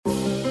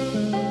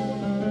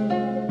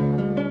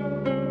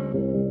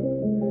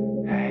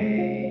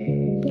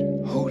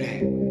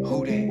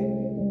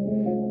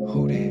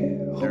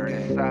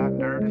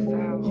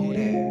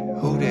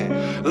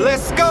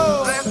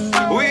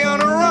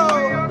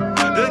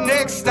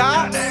next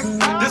stop,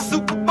 the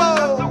Super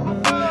Bowl.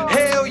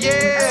 Hell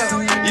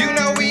yeah, you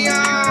know we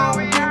on.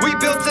 We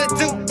built to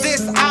do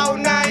this all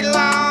night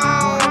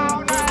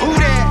long.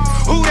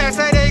 Who that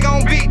say they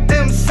gon' beat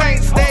them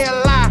Saints? They a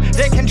lie.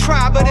 They can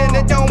try, but in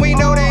the dome we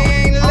know they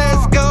ain't.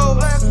 Let's go.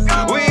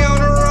 We on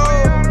the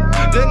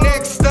road. The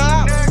next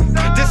stop,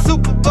 the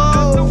Super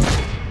Bowl.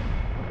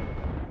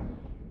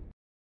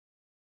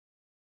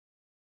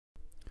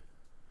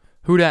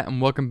 Who dat,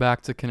 and welcome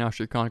back to Canal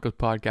Street Chronicles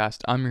podcast.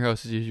 I'm your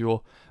host as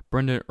usual,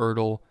 Brendan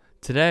Ertl.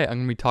 Today I'm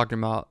going to be talking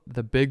about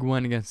the big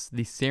win against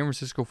the San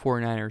Francisco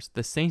 49ers.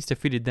 The Saints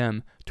defeated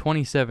them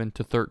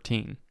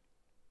 27-13.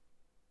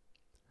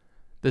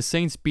 The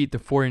Saints beat the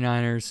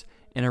 49ers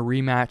in a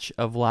rematch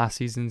of last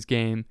season's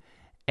game,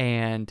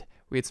 and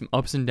we had some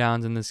ups and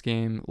downs in this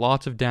game,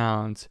 lots of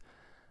downs,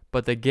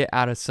 but they get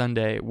out of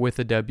Sunday with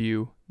a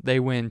W. They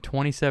win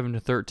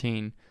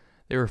 27-13.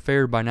 They were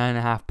favored by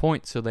 9.5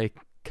 points, so they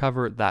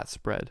covered that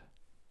spread.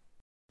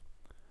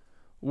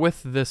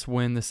 With this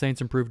win, the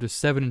Saints improved to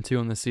 7-2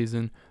 on the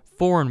season,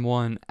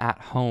 4-1 at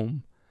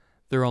home.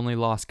 Their only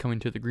loss coming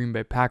to the Green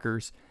Bay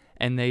Packers,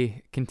 and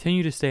they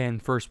continue to stay in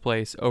first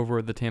place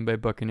over the Tampa Bay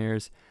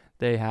Buccaneers.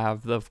 They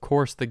have, of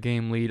course, the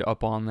game lead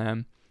up on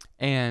them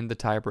and the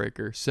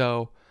tiebreaker.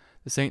 So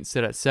the Saints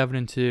sit at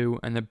 7-2,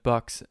 and the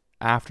Bucs,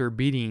 after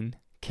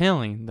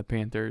killing the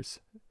Panthers,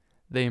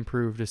 they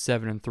improved to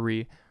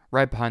 7-3,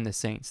 right behind the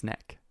Saints'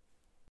 neck.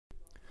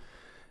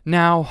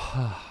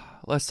 Now,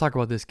 let's talk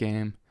about this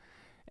game.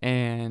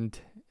 And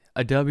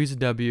a W's a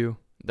W.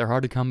 They're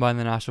hard to come by in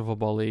the National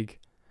Football League.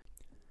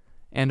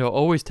 And I'll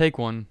always take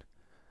one.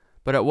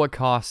 But at what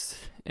cost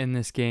in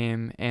this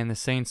game? And the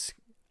Saints,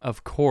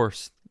 of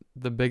course,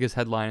 the biggest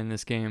headline in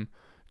this game.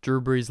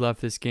 Drew Brees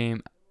left this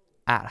game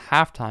at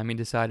halftime. He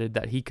decided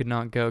that he could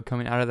not go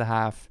coming out of the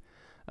half.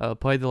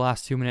 Played the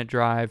last 2-minute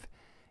drive.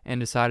 And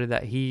decided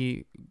that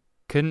he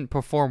couldn't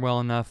perform well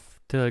enough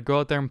to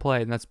go out there and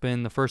play. And that's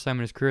been the first time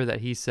in his career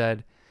that he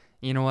said,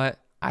 you know what,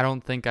 I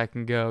don't think I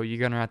can go. You're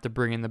going to have to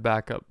bring in the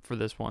backup for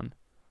this one.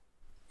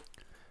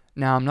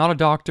 Now, I'm not a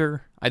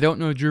doctor. I don't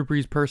know Drew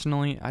Brees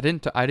personally. I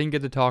didn't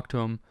get to talk to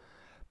him.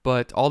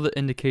 But all the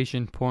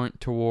indication point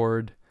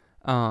toward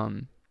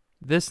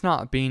this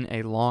not being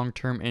a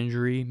long-term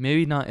injury.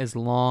 Maybe not as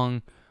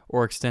long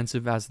or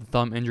extensive as the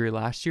thumb injury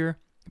last year.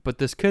 But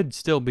this could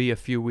still be a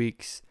few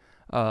weeks.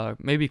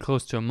 Maybe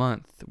close to a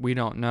month. We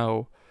don't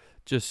know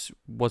just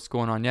what's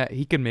going on yet.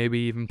 He could maybe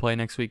even play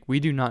next week. We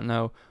do not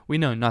know. We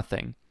know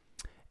nothing.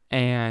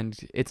 And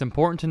it's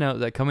important to note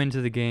that coming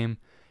into the game,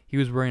 he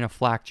was wearing a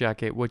flak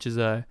jacket, which is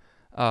a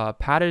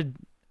padded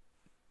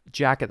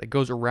jacket that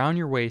goes around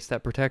your waist,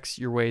 that protects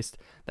your waist,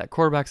 that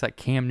quarterbacks like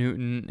Cam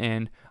Newton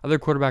and other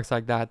quarterbacks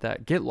like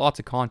that get lots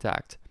of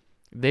contact,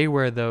 they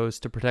wear those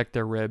to protect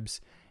their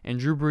ribs. And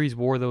Drew Brees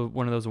wore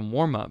one of those in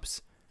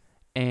warm-ups,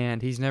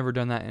 and he's never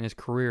done that in his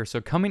career.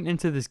 So coming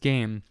into this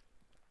game,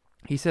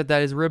 he said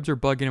that his ribs are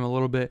bugging him a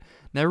little bit.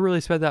 Never really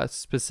said that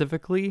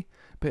specifically,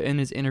 but in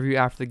his interview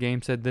after the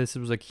game said this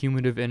was a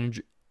cumulative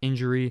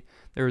injury.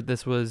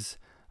 This was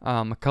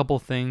a couple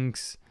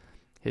things,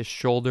 his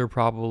shoulder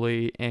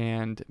probably,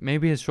 and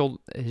maybe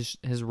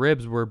his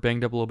ribs were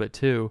banged up a little bit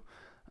too.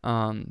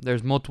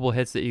 There's multiple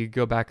hits that you could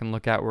go back and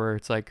look at where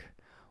it's like,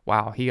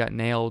 wow, he got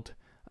nailed.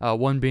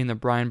 One being the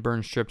Brian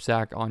Burns strip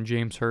sack on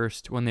James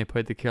Hurst when they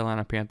played the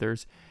Carolina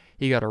Panthers.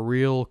 He got a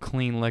real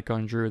clean lick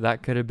on Drew.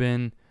 That could have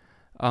been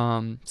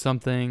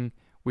something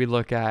we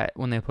look at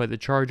when they played the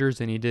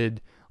Chargers, and he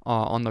did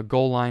on the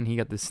goal line. He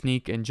got the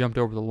sneak and jumped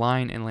over the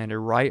line and landed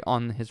right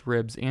on his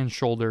ribs and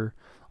shoulder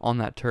on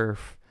that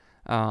turf.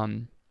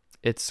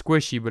 It's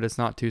squishy, but it's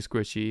not too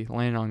squishy.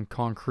 Landing on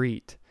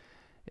concrete,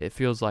 it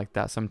feels like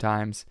that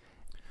sometimes.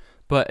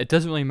 But it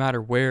doesn't really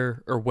matter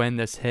where or when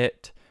this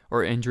hit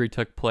or injury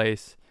took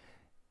place.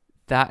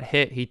 That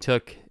hit he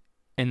took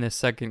in the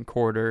second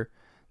quarter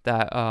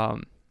that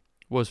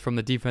was from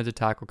the defensive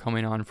tackle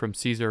coming on from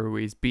Cesar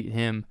Ruiz, beat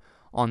him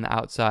on the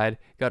outside,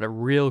 got a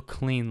real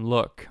clean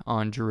look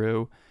on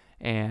Drew,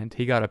 and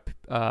he got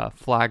a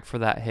flag for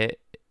that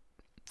hit.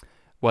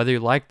 Whether you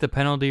like the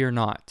penalty or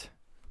not,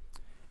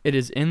 it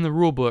is in the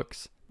rule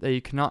books that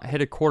you cannot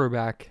hit a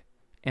quarterback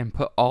and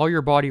put all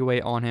your body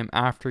weight on him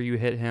after you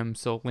hit him,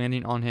 so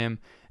landing on him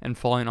and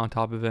falling on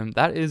top of him.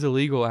 That is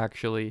illegal,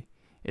 actually.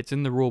 It's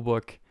in the rule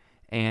book,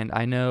 and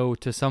I know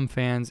to some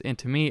fans, and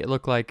to me, it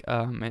looked like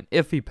an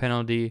iffy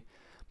penalty,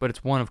 but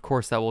it's one, of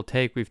course, that we'll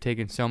take. We've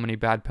taken so many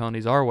bad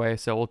penalties our way,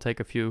 so we'll take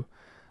a few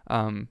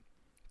come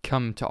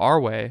to our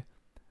way.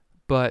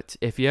 But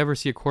if you ever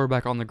see a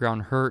quarterback on the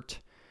ground hurt,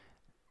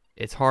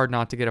 it's hard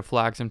not to get a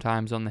flag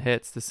sometimes on the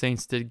hits. The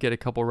Saints did get a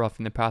couple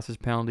roughing the passes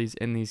penalties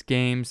in these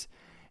games,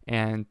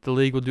 and the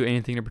league will do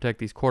anything to protect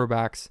these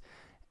quarterbacks.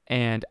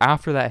 And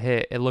after that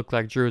hit, it looked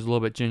like Drew was a little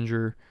bit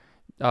ginger.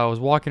 I was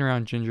walking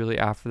around gingerly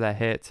after that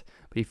hit,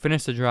 but he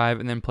finished the drive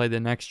and then played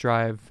the next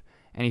drive,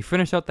 and he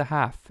finished out the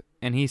half.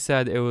 And he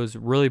said it was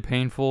really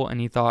painful,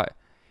 and he thought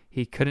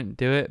he couldn't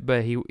do it,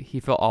 but he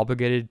felt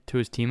obligated to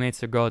his teammates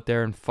to go out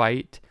there and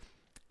fight,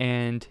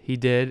 and he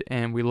did,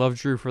 and we love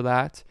Drew for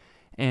that.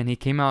 And he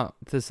came out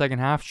to the second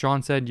half.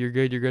 Sean said, you're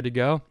good to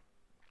go.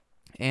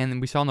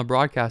 And we saw on the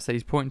broadcast that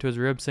he's pointing to his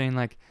ribs saying,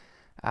 like,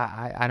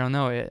 I don't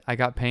know, I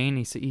got pain.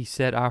 He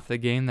said after the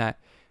game that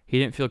he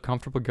didn't feel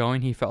comfortable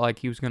going. He felt like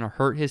he was going to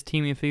hurt his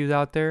team if he was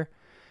out there.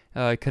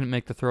 He couldn't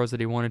make the throws that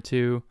he wanted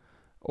to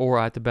or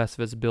at the best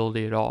of his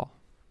ability at all.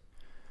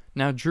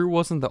 Now, Drew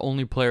wasn't the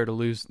only player to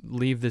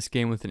leave this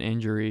game with an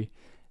injury,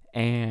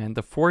 and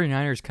the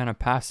 49ers kind of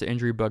passed the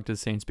injury bug to the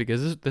Saints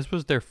because this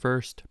was their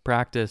first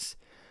practice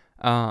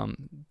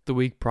the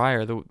week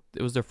prior.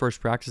 It was their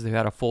first practice. They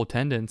had a full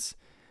attendance,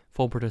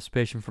 full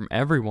participation from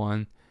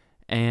everyone,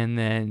 and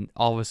then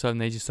all of a sudden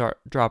they just start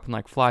dropping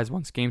like flies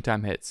once game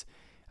time hits.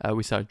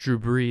 We saw Drew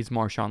Brees,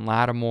 Marshawn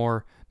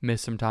Lattimore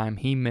miss some time.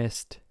 He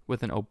missed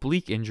with an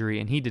oblique injury,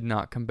 and he did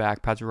not come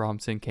back. Patrick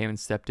Robinson came and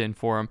stepped in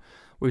for him.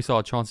 We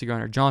saw Chauncey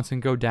Gardner-Johnson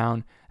go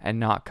down and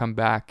not come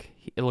back.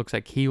 It looks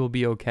like he will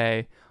be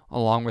okay,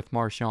 along with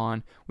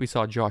Marshawn. We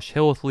saw Josh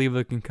Hill leave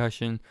with a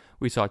concussion.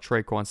 We saw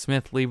Traquan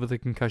Smith leave with a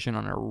concussion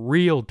on a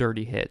real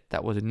dirty hit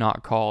that was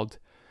not called.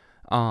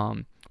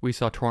 We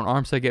saw Torrin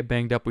Armstead get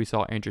banged up. We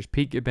saw Andrews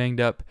Peat get banged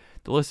up.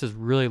 The list is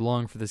really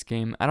long for this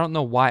game. I don't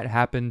know why it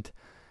happened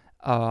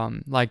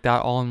like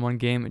that all in one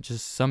game. It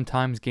just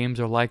sometimes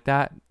games are like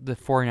that. The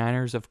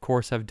 49ers, of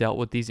course, have dealt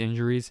with these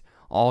injuries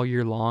all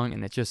year long,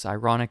 and it's just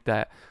ironic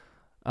that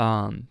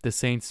the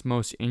Saints'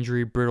 most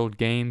injury-brittled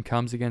game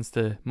comes against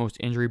the most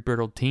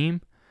injury-brittled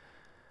team.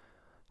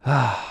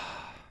 But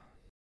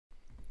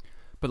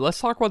let's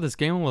talk about this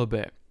game a little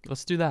bit.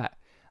 Let's do that.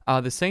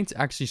 The Saints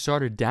actually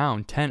started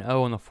down 10-0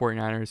 on the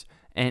 49ers,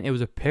 and it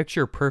was a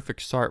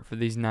picture-perfect start for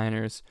these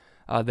Niners.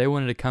 They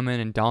wanted to come in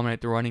and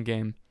dominate the running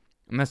game,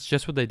 and that's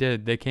just what they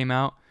did. They came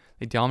out,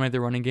 they dominated the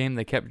running game,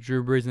 they kept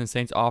Drew Brees and the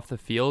Saints off the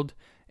field.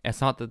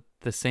 It's not that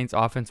the Saints'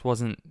 offense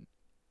wasn't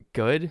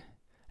good.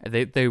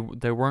 They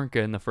weren't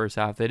good in the first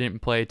half. They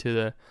didn't play to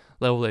the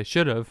level they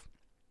should have,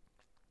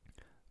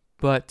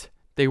 but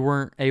they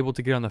weren't able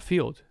to get on the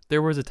field.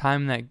 There was a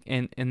time that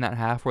in that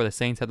half where the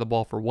Saints had the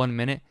ball for 1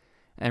 minute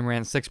and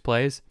ran 6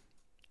 plays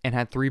and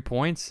had 3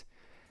 points,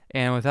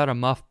 and without a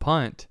muff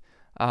punt,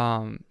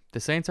 the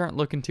Saints aren't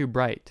looking too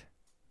bright.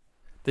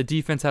 The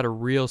defense had a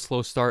real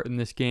slow start in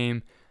this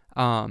game.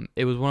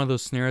 It was one of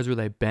those scenarios where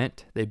they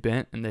bent.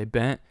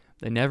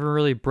 They never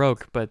really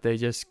broke, but they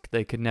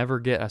could never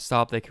get a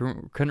stop. They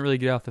couldn't really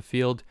get off the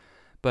field.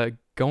 But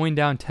going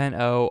down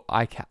 10-0,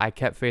 I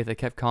kept faith. I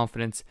kept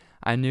confidence.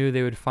 I knew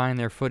they would find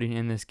their footing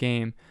in this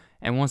game.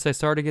 And once they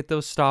started to get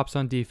those stops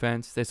on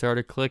defense, they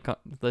started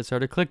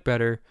to click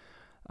better.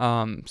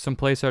 Some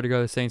plays started to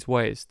go the Saints'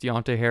 ways.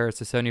 Deontay Harris,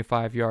 a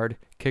 75-yard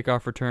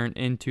kickoff return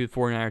into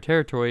 49er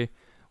territory,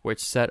 which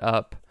set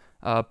up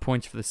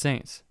points for the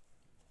Saints.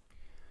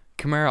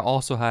 Kamara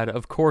also had,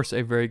 of course,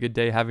 a very good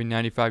day, having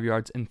 95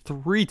 yards and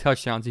 3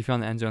 touchdowns. He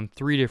found the end zone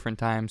 3 different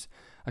times,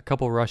 a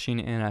couple rushing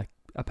and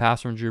a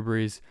pass from Drew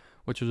Brees,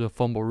 which was a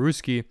fumble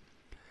rooski.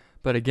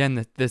 But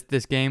again,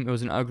 this game, it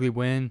was an ugly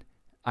win.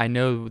 I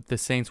know the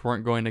Saints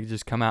weren't going to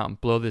just come out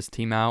and blow this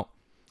team out.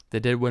 They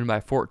did win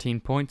by 14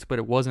 points, but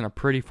it wasn't a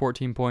pretty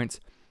 14 points.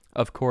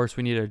 Of course,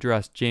 we need to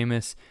address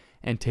Jameis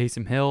and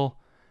Taysom Hill.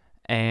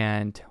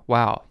 And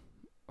wow,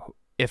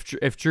 if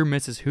Drew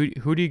misses,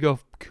 who do you go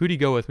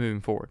with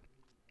moving forward?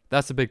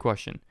 That's the big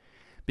question,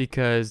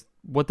 because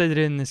what they did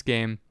in this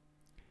game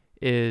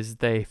is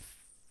they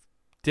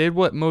did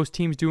what most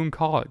teams do in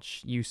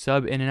college. You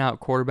sub in and out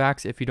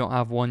quarterbacks if you don't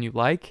have one you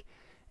like,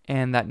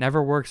 and that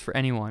never works for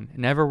anyone. It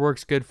never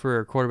works good for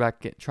a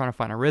quarterback trying to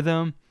find a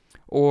rhythm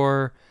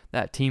or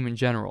that team in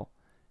general.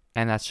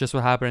 And that's just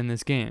what happened in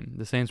this game.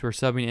 The Saints were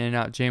subbing in and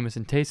out Jameis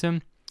and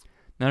Taysom.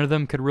 None of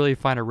them could really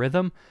find a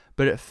rhythm,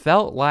 but it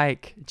felt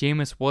like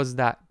Jameis was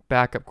that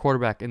backup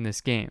quarterback in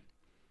this game.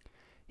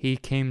 He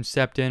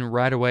stepped in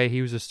right away.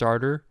 He was a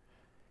starter,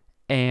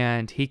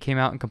 and he came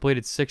out and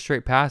completed 6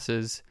 straight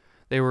passes.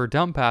 They were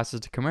dump passes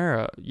to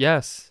Kamara,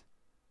 yes,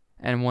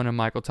 and one to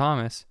Michael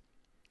Thomas,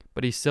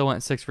 but he still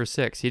went 6 for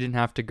 6. He didn't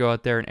have to go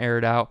out there and air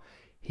it out.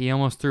 He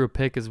almost threw a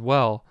pick as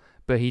well,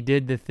 but he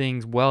did the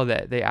things well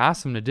that they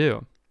asked him to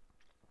do.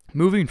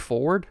 Moving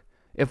forward,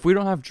 if we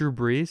don't have Drew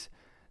Brees,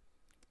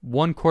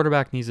 one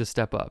quarterback needs to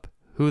step up.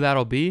 Who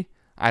that'll be,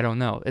 I don't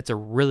know. It's a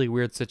really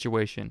weird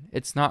situation.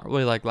 It's not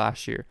really like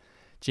last year.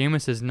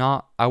 Jameis is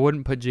not, I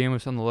wouldn't put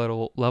Jameis on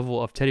the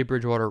level of Teddy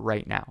Bridgewater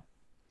right now.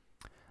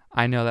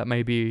 I know that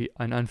may be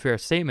an unfair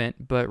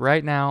statement, but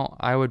right now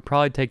I would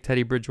probably take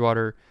Teddy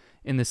Bridgewater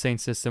in the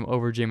Saints system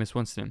over Jameis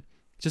Winston.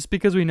 Just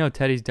because we know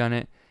Teddy's done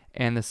it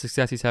and the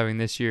success he's having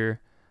this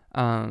year.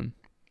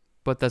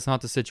 But that's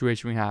not the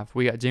situation we have.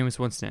 We got Jameis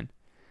Winston.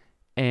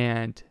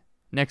 And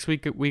next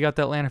week we got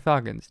the Atlanta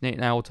Falcons. Nate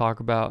and I will talk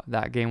about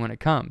that game when it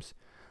comes.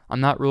 I'm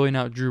not ruling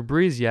out Drew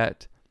Brees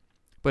yet,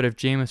 but if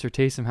Jameis or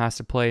Taysom has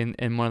to play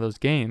in one of those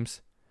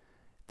games,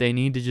 they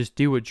need to just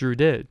do what Drew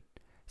did.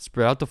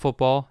 Spread out the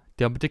football,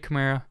 dump it to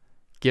Kamara,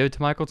 give it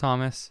to Michael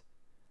Thomas,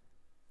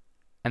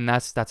 and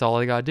that's all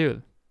they got to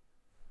do.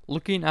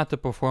 Looking at the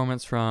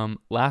performance from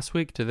last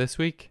week to this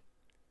week,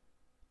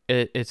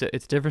 it's a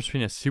difference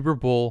between a Super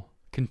Bowl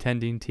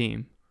contending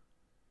team,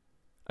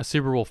 a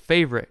Super Bowl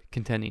favorite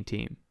contending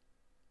team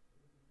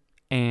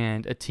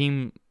and a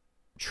team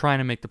trying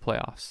to make the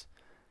playoffs.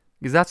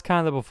 Because that's kind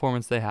of the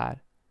performance they had.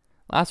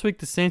 Last week,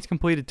 the Saints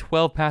completed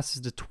 12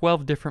 passes to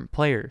 12 different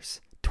players.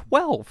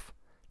 12!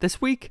 This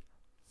week,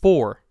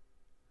 4.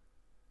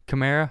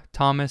 Kamara,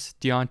 Thomas,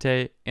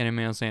 Deontay, and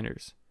Emmanuel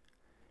Sanders.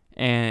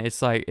 And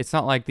it's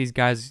not like these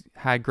guys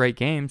had great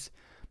games.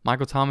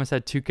 Michael Thomas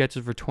had 2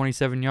 catches for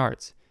 27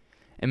 yards.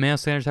 Emmanuel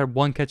Sanders had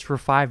 1 catch for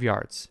 5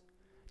 yards.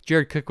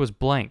 Jared Cook was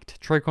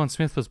blanked. Tre'Quan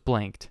Smith was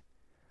blanked.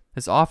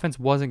 This offense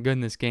wasn't good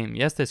in this game.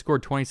 Yes, they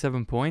scored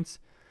 27 points,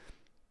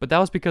 but that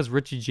was because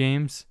Richie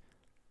James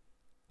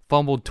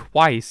fumbled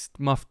twice,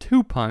 muffed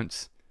 2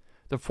 punts.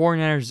 The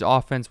 49ers'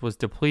 offense was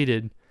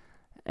depleted,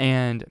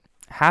 and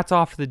hats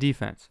off to the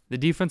defense. The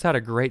defense had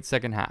a great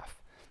second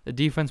half. The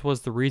defense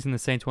was the reason the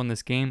Saints won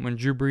this game. When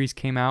Drew Brees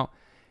came out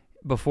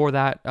before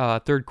that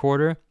third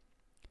quarter,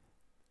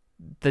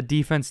 the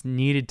defense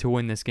needed to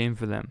win this game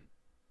for them.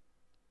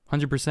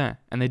 100%.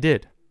 And they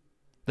did.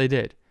 They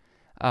did.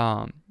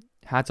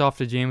 Hats off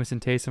to Jameis and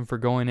Taysom for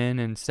going in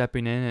and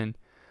stepping in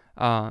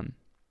and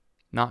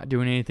not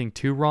doing anything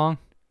too wrong.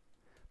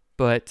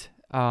 But,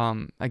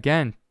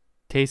 again,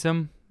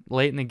 Taysom,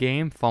 late in the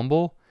game,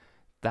 fumble.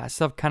 That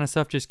kind of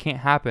stuff just can't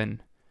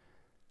happen.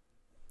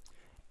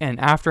 And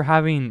after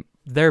having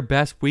their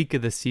best week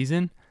of the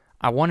season,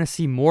 I want to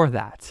see more of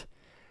that.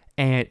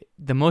 And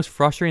the most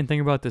frustrating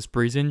thing about this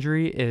Brees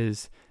injury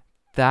is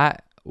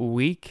that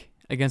week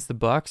against the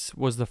Bucs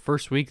was the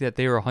first week that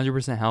they were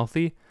 100%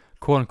 healthy,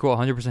 quote-unquote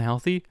 100%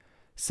 healthy,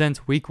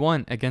 since week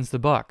 1 against the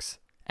Bucs.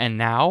 And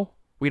now,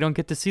 we don't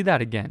get to see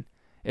that again.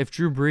 If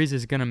Drew Brees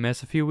is going to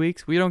miss a few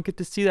weeks, we don't get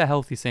to see that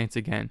healthy Saints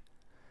again.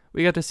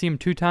 We got to see him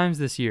 2 times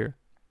this year.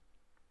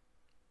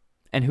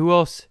 And who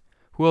else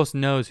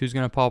knows who's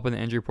going to pop up in the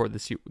injury report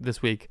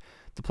this week?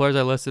 The players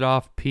I listed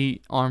off,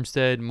 Pete,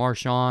 Armstead,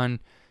 Marshawn,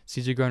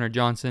 C.J.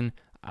 Gardner-Johnson.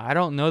 I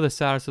don't know the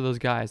status of those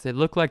guys. They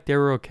look like they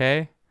were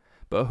okay,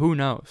 but who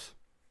knows?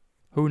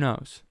 Who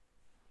knows?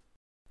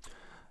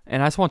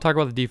 And I just want to talk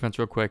about the defense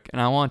real quick, and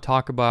I want to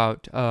talk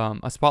about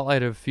a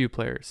spotlight of a few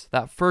players.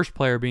 That first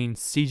player being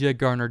C.J.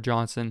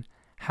 Gardner-Johnson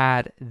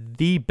had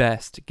the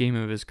best game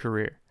of his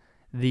career.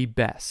 The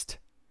best.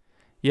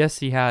 Yes,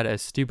 he had a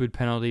stupid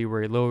penalty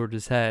where he lowered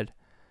his head,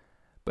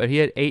 but he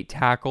had 8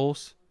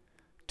 tackles,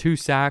 2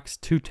 sacks,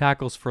 2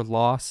 tackles for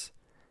loss,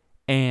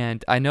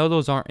 and I know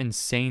those aren't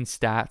insane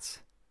stats,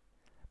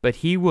 but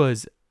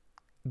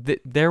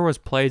there was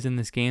plays in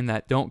this game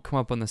that don't come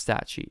up on the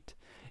stat sheet.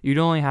 You'd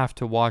only have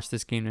to watch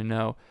this game to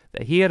know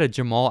that he had a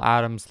Jamal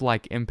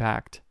Adams-like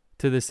impact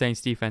to the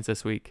Saints defense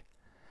this week.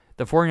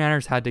 The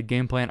 49ers had to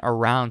game plan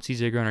around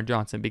C.J.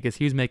 Gardner-Johnson because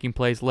he was making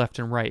plays left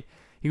and right.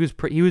 He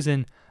was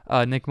in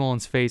Nick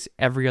Mullins' face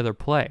every other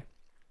play,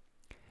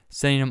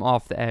 sending him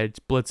off the edge,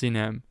 blitzing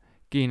him,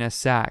 getting a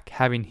sack,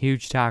 having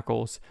huge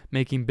tackles,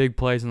 making big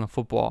plays on the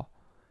football.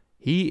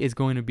 He is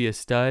going to be a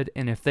stud,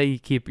 and if they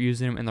keep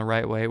using him in the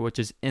right way, which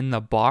is in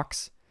the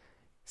box,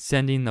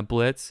 sending the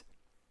blitz,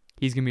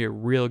 he's going to be a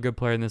real good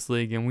player in this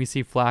league. And we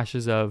see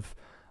flashes of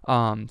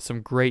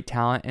some great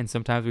talent, and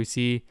sometimes we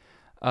see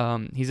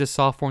he's a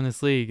sophomore in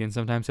this league, and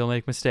sometimes he'll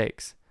make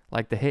mistakes.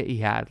 Like the hit he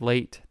had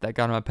late that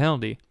got him a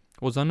penalty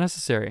was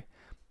unnecessary.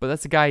 But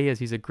that's the guy he is.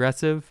 He's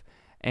aggressive,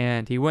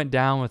 and he went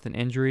down with an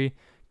injury.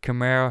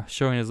 Kamara,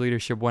 showing his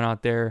leadership, went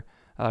out there,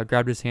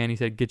 grabbed his hand. He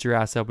said, "Get your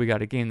ass up. We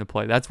got a game to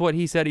play." That's what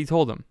he said. He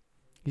told him.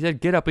 He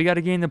said, "Get up. We got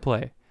a game to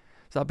play.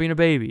 Stop being a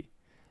baby."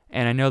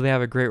 And I know they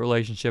have a great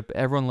relationship.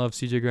 Everyone loves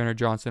C.J.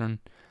 Gardner-Johnson.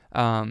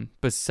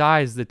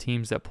 Besides the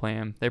teams that play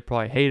him, they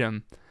probably hate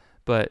him.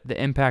 But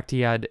the impact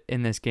he had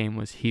in this game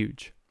was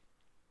huge.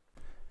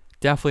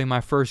 Definitely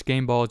my first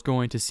game ball is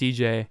going to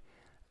C.J.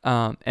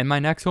 And my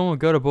next one will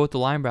go to both the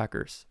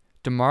linebackers.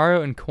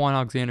 DeMario and Kwon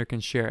Alexander can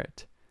share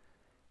it.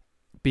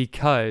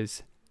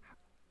 Because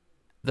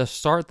the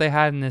start they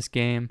had in this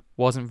game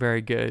wasn't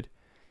very good.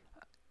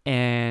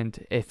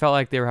 And it felt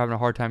like they were having a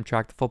hard time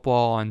tracking the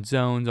football on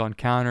zones, on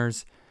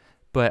counters.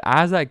 But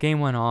as that game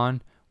went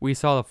on, we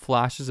saw the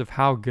flashes of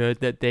how good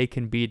that they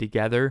can be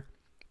together.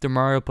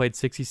 DeMario played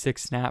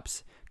 66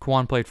 snaps.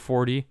 Kwon played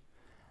 40.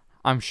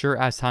 I'm sure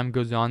as time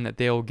goes on that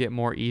they'll get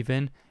more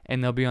even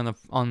and they'll be on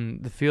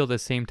the field at the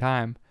same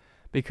time.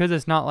 Because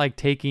it's not like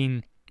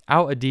taking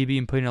out a DB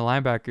and putting a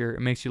linebacker.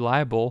 It makes you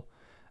liable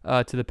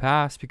to the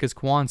pass because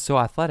Kwon's so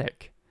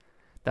athletic.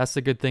 That's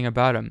the good thing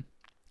about him.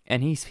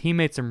 And he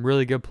made some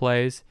really good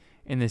plays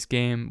in this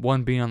game,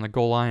 one being on the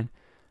goal line.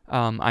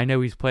 I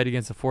know he's played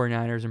against the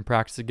 49ers and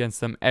practiced against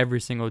them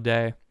every single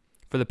day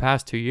for the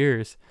past 2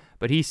 years,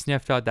 but he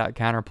sniffed out that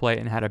counter play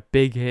and had a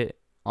big hit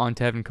on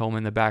Tevin Coleman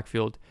in the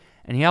backfield.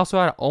 And he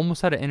also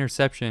almost had an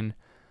interception.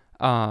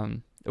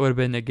 It would have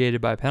been negated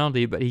by a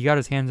penalty, but he got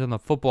his hands on the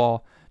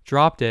football,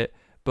 dropped it.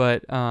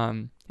 But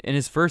in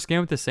his first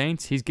game with the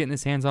Saints, he's getting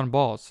his hands on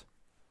balls.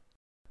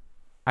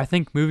 I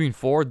think moving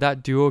forward,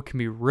 that duo can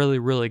be really,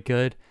 really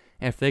good.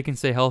 And if they can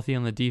stay healthy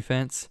on the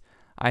defense,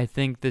 I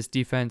think this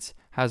defense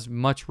has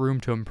much room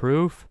to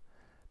improve.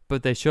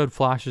 but they showed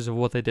flashes of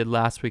what they did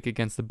last week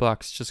against the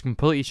Bucs, just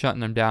completely shutting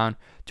them down.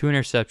 2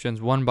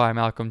 interceptions, one by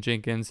Malcolm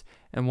Jenkins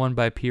and one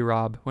by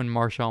P-Rob when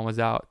Marshawn was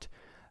out.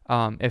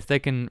 If they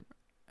can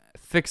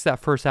fix that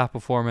first half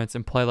performance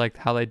and play like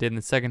how they did in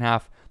the second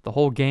half the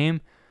whole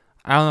game,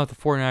 I don't know if the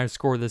 49ers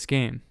score this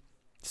game.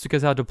 Just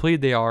because how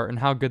depleted they are and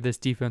how good this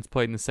defense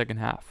played in the second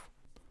half.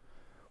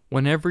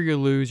 Whenever you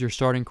lose your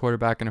starting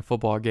quarterback in a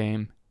football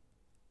game,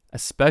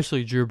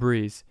 especially Drew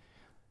Brees,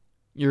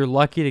 you're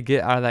lucky to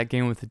get out of that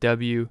game with a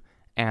W.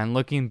 And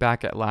looking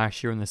back at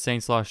last year when the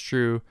Saints lost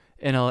Drew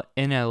in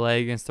LA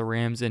against the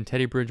Rams and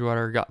Teddy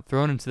Bridgewater got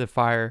thrown into the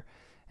fire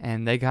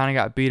and they kind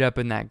of got beat up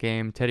in that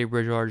game. Teddy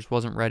Bridgewater just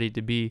wasn't ready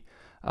to be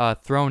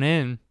thrown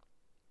in.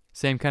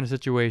 Same kind of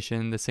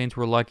situation. The Saints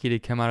were lucky to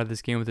come out of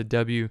this game with a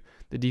W.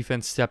 The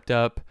defense stepped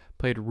up,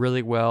 played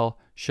really well,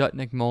 shut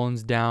Nick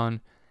Mullins down,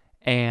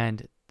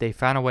 and they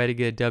found a way to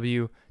get a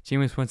W.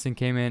 Jameis Winston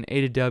came in,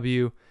 ate a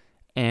W,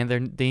 and they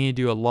need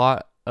to do a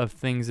lot of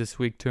things this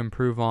week to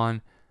improve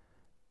on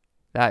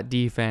that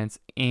defense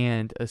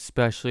and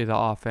especially the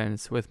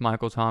offense with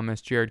Michael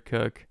Thomas, Jared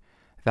Cook,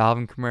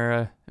 Alvin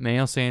Kamara,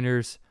 Emmanuel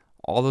Sanders.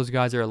 All those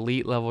guys are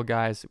elite level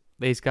guys.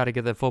 They just got to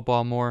get the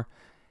football more.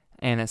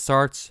 And it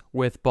starts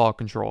with ball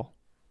control.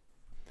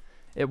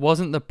 It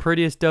wasn't the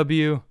prettiest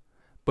W,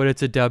 but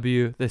it's a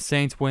W. The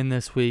Saints win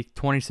this week,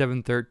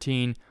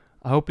 27-13.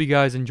 I hope you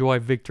guys enjoy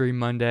Victory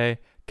Monday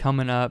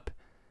coming up.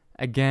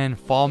 Again,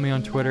 follow me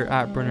on Twitter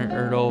at Brennan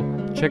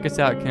Ertl. Check us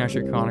out at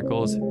Canastri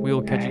Chronicles. We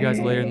will catch you guys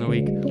later in the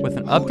week with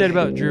an update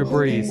about Drew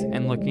Brees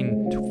and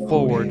looking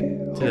forward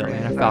to the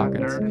Atlanta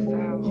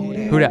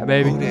Falcons. Who dat,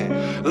 baby?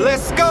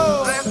 Let's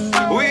go.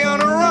 We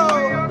on a